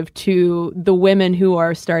insensitive to the women who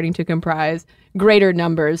are starting to comprise greater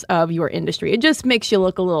numbers of your industry. It just makes you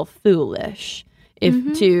look a little foolish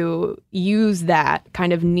if to use that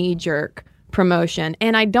kind of knee-jerk promotion.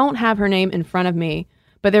 And I don't have her name in front of me,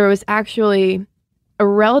 but there was actually a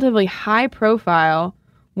relatively high-profile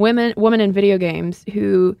woman in video games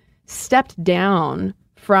who stepped down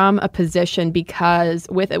from a position because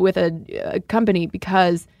with a company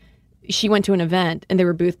because she went to an event and there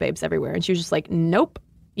were booth babes everywhere, and she was just like, nope,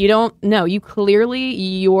 you don't know. You clearly,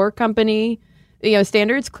 your company,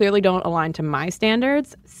 standards clearly don't align to my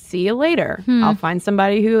standards. See you later. I'll find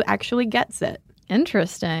somebody who actually gets it.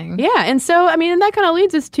 Interesting. Yeah, and so and that kind of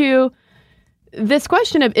leads us to this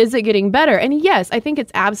question of, is it getting better? And yes, I think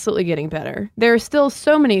it's absolutely getting better. There are still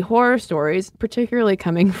so many horror stories, particularly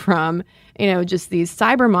coming from, just these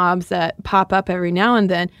cyber mobs that pop up every now and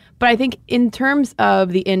then. But I think in terms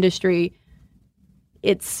of the industry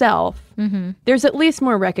itself, there's at least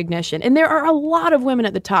more recognition. And there are a lot of women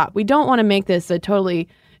at the top. We don't want to make this a totally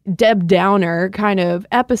Deb Downer kind of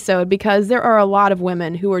episode because there are a lot of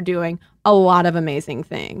women who are doing a lot of amazing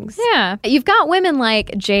things. Yeah. You've got women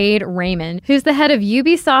like Jade Raymond, who's the head of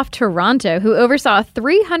Ubisoft Toronto, who oversaw a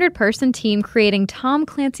 300-person team creating Tom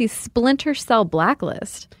Clancy's Splinter Cell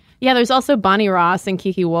Blacklist. Yeah, there's also Bonnie Ross and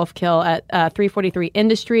Kiki Wolfkill at 343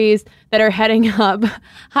 Industries that are heading up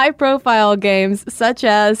high-profile games such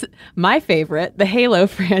as my favorite, the Halo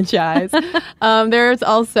franchise. There's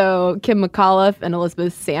also Kim McAuliffe and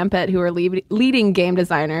Elizabeth Sampet, who are leading game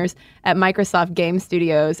designers at Microsoft Game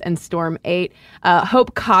Studios and Storm 8.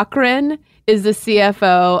 Hope Cochran is the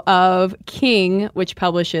CFO of King, which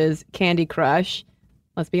publishes Candy Crush.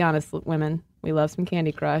 Let's be honest, women, we love some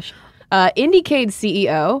Candy Crush. IndieCade's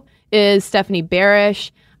CEO is Stephanie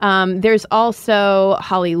Barish. There's also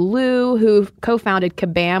Holly Liu, who co-founded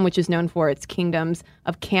Kabam, which is known for its Kingdoms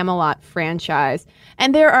of Camelot franchise.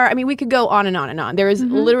 And there are, we could go on and on and on. There is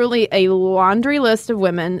literally a laundry list of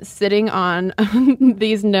women sitting on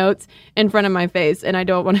these notes in front of my face. And I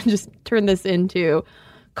don't want to just turn this into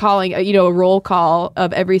calling, a roll call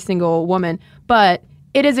of every single woman. But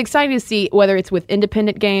it is exciting to see whether it's with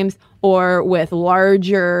independent games or with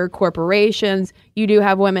larger corporations. You do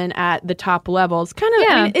have women at the top levels.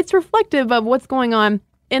 It's reflective of what's going on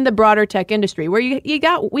in the broader tech industry, where we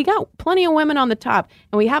got plenty of women on the top,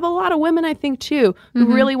 and we have a lot of women, I think, too,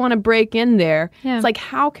 who really want to break in there. Yeah. It's like,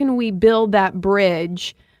 how can we build that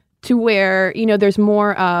bridge to where, there's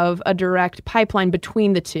more of a direct pipeline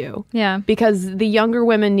between the two? Yeah. Because the younger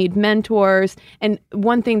women need mentors. And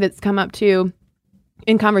one thing that's come up too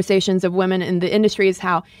in conversations of women in the industry is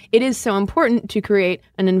how it is so important to create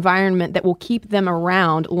an environment that will keep them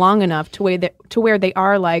around long enough to where they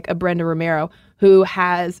are like a Brenda Romero, who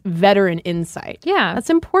has veteran insight. Yeah. That's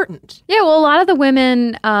important. Yeah, well, a lot of the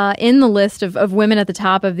women in the list of women at the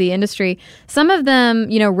top of the industry, some of them,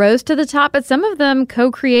 rose to the top, but some of them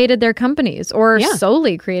co-created their companies or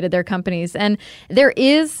solely created their companies. And there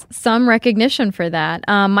is some recognition for that.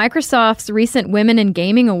 Microsoft's recent Women in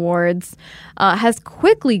Gaming Awards has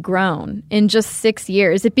quickly grown in just 6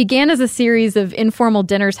 years. It began as a series of informal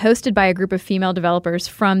dinners hosted by a group of female developers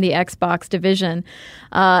from the Xbox division.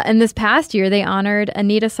 And this past year, they honored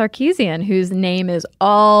Anita Sarkeesian, whose name is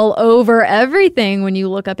all over everything when you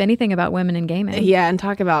look up anything about women in gaming. Yeah, and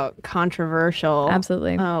talk about controversial.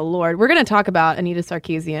 Absolutely. Oh, Lord. We're going to talk about Anita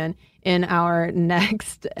Sarkeesian in our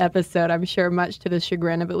next episode, I'm sure, much to the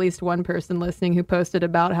chagrin of at least one person listening who posted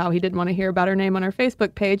about how he didn't want to hear about her name on our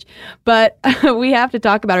Facebook page. But we have to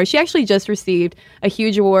talk about her. She actually just received a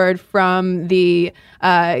huge award from the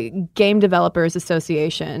Game Developers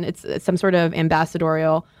Association. It's some sort of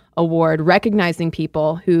ambassadorial award recognizing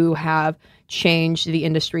people who have changed the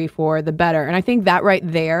industry for the better. And I think that right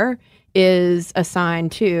there is a sign,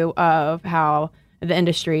 too, of how the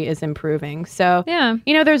industry is improving. So,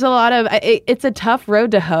 there's a lot of, it's a tough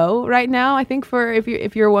road to hoe right now, I think, for if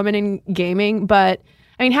you're a woman in gaming. But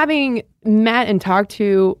having met and talked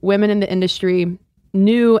to women in the industry,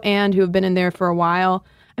 new and who have been in there for a while,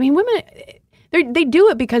 women, they do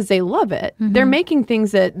it because they love it. They're making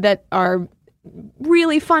things that are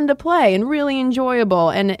really fun to play and really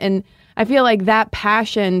enjoyable. And I feel like that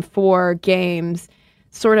passion for games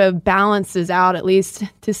sort of balances out, at least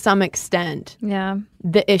to some extent,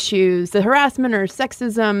 the issues, the harassment or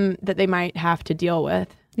sexism that they might have to deal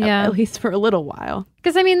with, at least for a little while.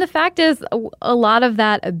 Because, the fact is, a lot of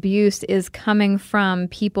that abuse is coming from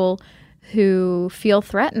people who feel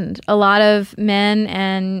threatened. A lot of men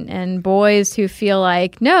and boys who feel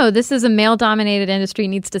like, no, this is a male-dominated industry,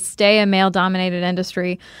 needs to stay a male-dominated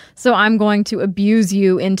industry, so I'm going to abuse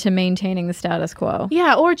you into maintaining the status quo.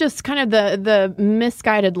 Yeah, or just kind of the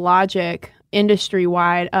misguided logic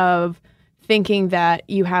industry-wide of thinking that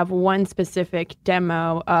you have one specific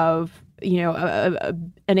demo of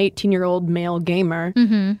an 18-year-old male gamer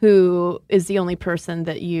who is the only person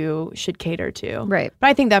that you should cater to. Right. But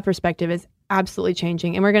I think that perspective is absolutely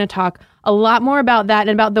changing. And we're going to talk a lot more about that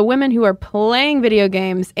and about the women who are playing video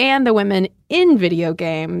games and the women in video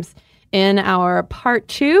games in our part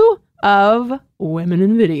 2 of Women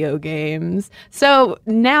in Video Games. So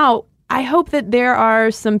now I hope that there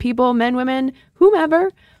are some people, men, women,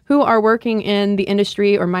 whomever, who are working in the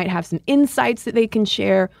industry or might have some insights that they can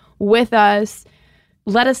share with us.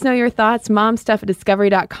 Let us know your thoughts.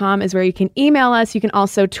 momstuff@discovery.com is where you can email us. You can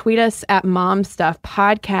also tweet us at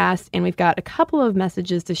momstuffpodcast. And we've got a couple of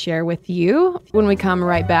messages to share with you when we come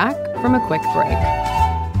right back from a quick break.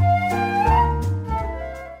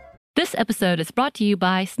 This episode is brought to you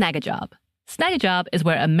by Snagajob. Snagajob is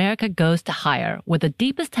where America goes to hire, with the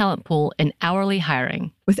deepest talent pool in hourly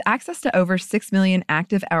hiring. With access to over 6 million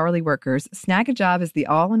active hourly workers, Snagajob is the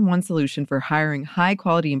all-in-one solution for hiring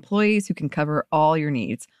high-quality employees who can cover all your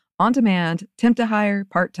needs. On demand, temp to hire,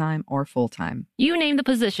 part-time, or full-time. You name the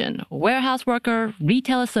position: warehouse worker,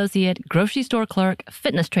 retail associate, grocery store clerk,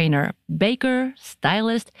 fitness trainer, baker,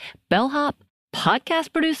 stylist, bellhop,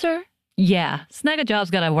 podcast producer. Yeah,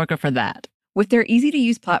 Snagajob's got a worker for that. With their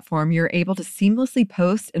easy-to-use platform, you're able to seamlessly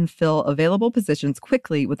post and fill available positions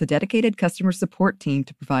quickly with a dedicated customer support team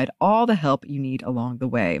to provide all the help you need along the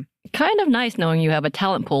way. Kind of nice knowing you have a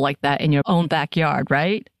talent pool like that in your own backyard,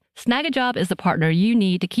 right? Snagajob is the partner you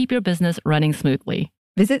need to keep your business running smoothly.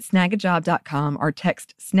 Visit snagajob.com or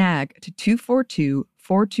text SNAG to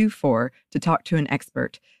 242-424 to talk to an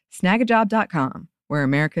expert. Snagajob.com, where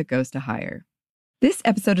America goes to hire. This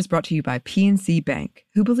episode is brought to you by PNC Bank,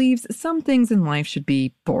 who believes some things in life should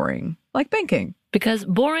be boring, like banking. Because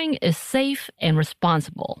boring is safe and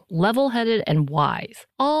responsible, level-headed and wise.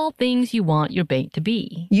 All things you want your bank to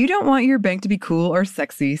be. You don't want your bank to be cool or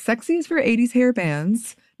sexy. Sexy is for 80s hair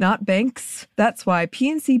bands, not banks. That's why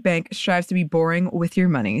PNC Bank strives to be boring with your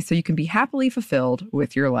money so you can be happily fulfilled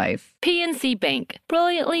with your life. PNC Bank,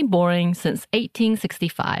 brilliantly boring since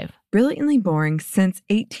 1865. Brilliantly Boring Since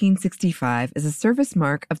 1865 is a service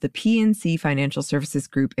mark of the PNC Financial Services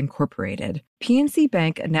Group, Incorporated. PNC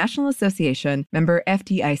Bank, a National Association, member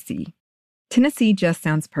FDIC. Tennessee just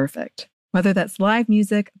sounds perfect. Whether that's live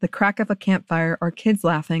music, the crack of a campfire, or kids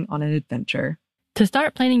laughing on an adventure. To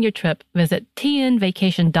start planning your trip, visit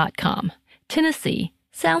tnvacation.com. Tennessee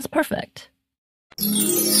sounds perfect.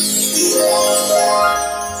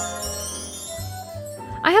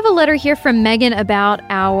 I have a letter here from Megan about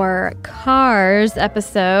our Cars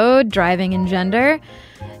episode, Driving and Gender.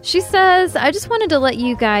 She says, I just wanted to let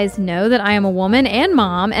you guys know that I am a woman and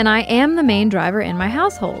mom, and I am the main driver in my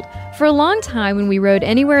household. For a long time, when we rode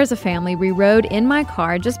anywhere as a family, we rode in my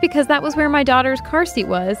car just because that was where my daughter's car seat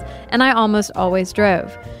was, and I almost always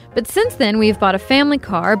drove. But since then, we've bought a family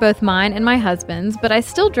car, both mine and my husband's, but I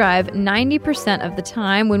still drive 90% of the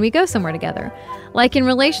time when we go somewhere together. Like in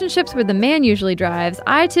relationships where the man usually drives,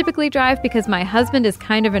 I typically drive because my husband is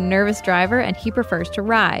kind of a nervous driver and he prefers to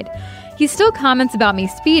ride. He still comments about me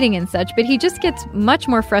speeding and such, but he just gets much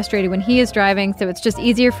more frustrated when he is driving, so it's just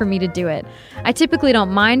easier for me to do it. I typically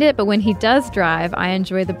don't mind it, but when he does drive, I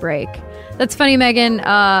enjoy the break. That's funny, Megan.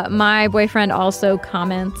 My boyfriend also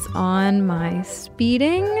comments on my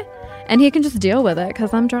speeding, and he can just deal with it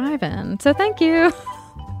because I'm driving. So thank you.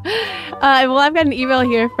 Well, I've got an email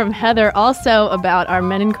here from Heather also about our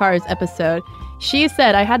Men in Cars episode. She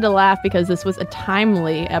said, I had to laugh because this was a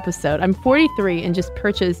timely episode. I'm 43 and just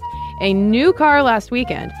purchased a new car last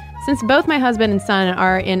weekend. Since both my husband and son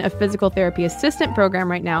are in a physical therapy assistant program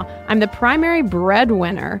right now, I'm the primary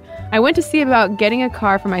breadwinner. I went to see about getting a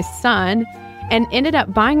car for my son and ended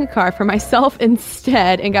up buying a car for myself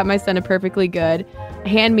instead and got my son a perfectly good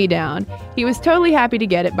hand-me-down. He was totally happy to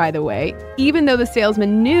get it, by the way, even though the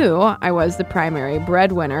salesman knew I was the primary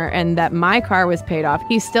breadwinner and that my car was paid off.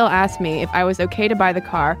 He still asked me if I was okay to buy the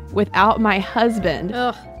car without my husband.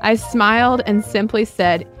 Ugh. I smiled and simply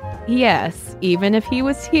said, yes, even if he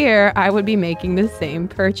was here, I would be making the same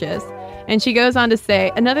purchase. And she goes on to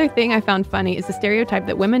say, another thing I found funny is the stereotype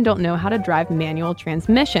that women don't know how to drive manual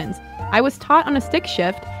transmissions. I was taught on a stick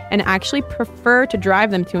shift and actually prefer to drive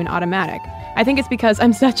them to an automatic. I think it's because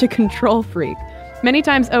I'm such a control freak. Many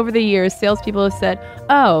times over the years, salespeople have said,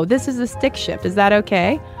 oh, this is a stick shift. Is that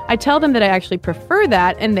okay? I tell them that I actually prefer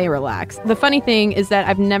that, and they relax. The funny thing is that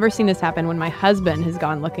I've never seen this happen when my husband has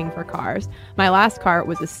gone looking for cars. My last car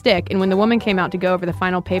was a stick, and when the woman came out to go over the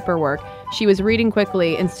final paperwork, she was reading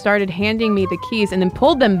quickly and started handing me the keys and then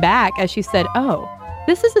pulled them back as she said, oh,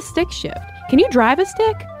 this is a stick shift. Can you drive a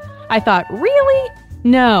stick? I thought, really?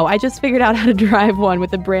 No, I just figured out how to drive one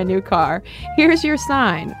with a brand new car. Here's your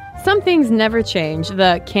sign. Some things never change.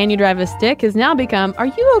 The can you drive a stick has now become, are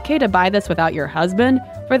you okay to buy this without your husband?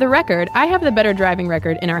 For the record, I have the better driving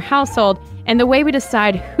record in our household, and the way we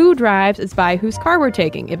decide who drives is by whose car we're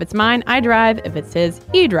taking. If it's mine, I drive. If it's his,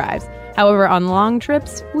 he drives. However, on long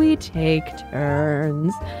trips, we take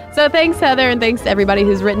turns. So thanks, Heather, and thanks to everybody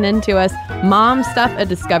who's written into us.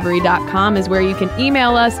 momstuff@discovery.com is where you can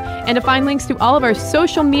email us, and to find links to all of our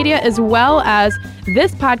social media as well as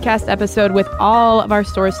this podcast episode with all of our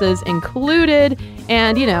sources included.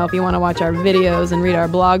 And, you know, if you want to watch our videos and read our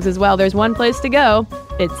blogs as well, there's one place to go.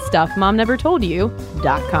 It's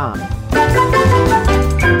stuffmomnevertoldyou.com.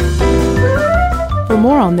 For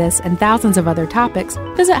more on this and thousands of other topics,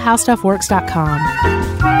 visit howstuffworks.com.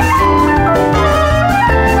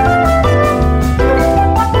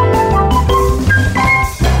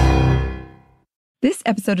 This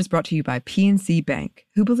episode is brought to you by PNC Bank,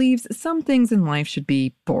 who believes some things in life should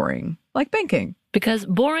be boring, like banking. Because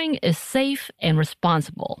boring is safe and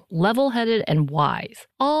responsible, level-headed and wise.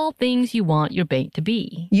 All things you want your bank to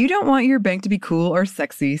be. You don't want your bank to be cool or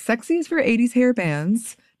sexy. Sexy is for 80s hair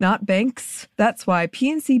bands, not banks. That's why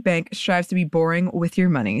PNC Bank strives to be boring with your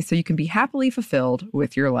money so you can be happily fulfilled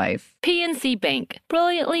with your life. PNC Bank,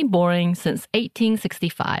 brilliantly boring since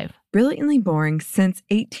 1865. Brilliantly Boring Since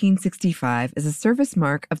 1865 is a service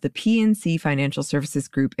mark of the PNC Financial Services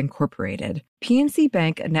Group, Incorporated. PNC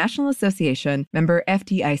Bank, a National Association, member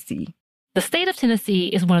FDIC. The state of Tennessee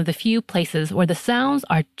is one of the few places where the sounds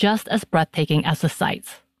are just as breathtaking as the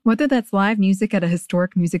sights. Whether that's live music at a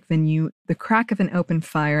historic music venue, the crack of an open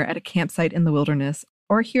fire at a campsite in the wilderness,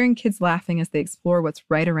 or hearing kids laughing as they explore what's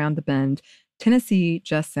right around the bend, Tennessee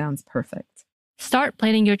just sounds perfect. Start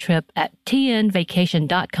planning your trip at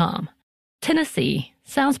tnvacation.com. Tennessee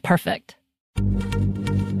sounds perfect.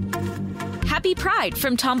 Happy Pride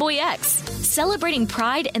from Tomboy X, celebrating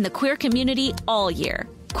pride and the queer community all year.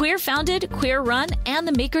 Queer founded, queer run, and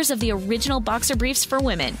the makers of the original boxer briefs for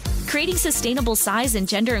women, creating sustainable size and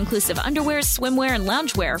gender inclusive underwear, swimwear, and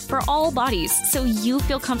loungewear for all bodies so you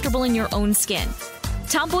feel comfortable in your own skin.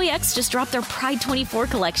 Tomboy X just dropped their Pride 24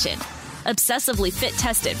 collection. Obsessively fit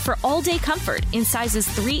tested for all-day comfort in sizes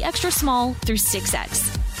 3 extra small through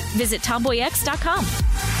 6X. Visit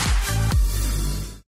tomboyx.com.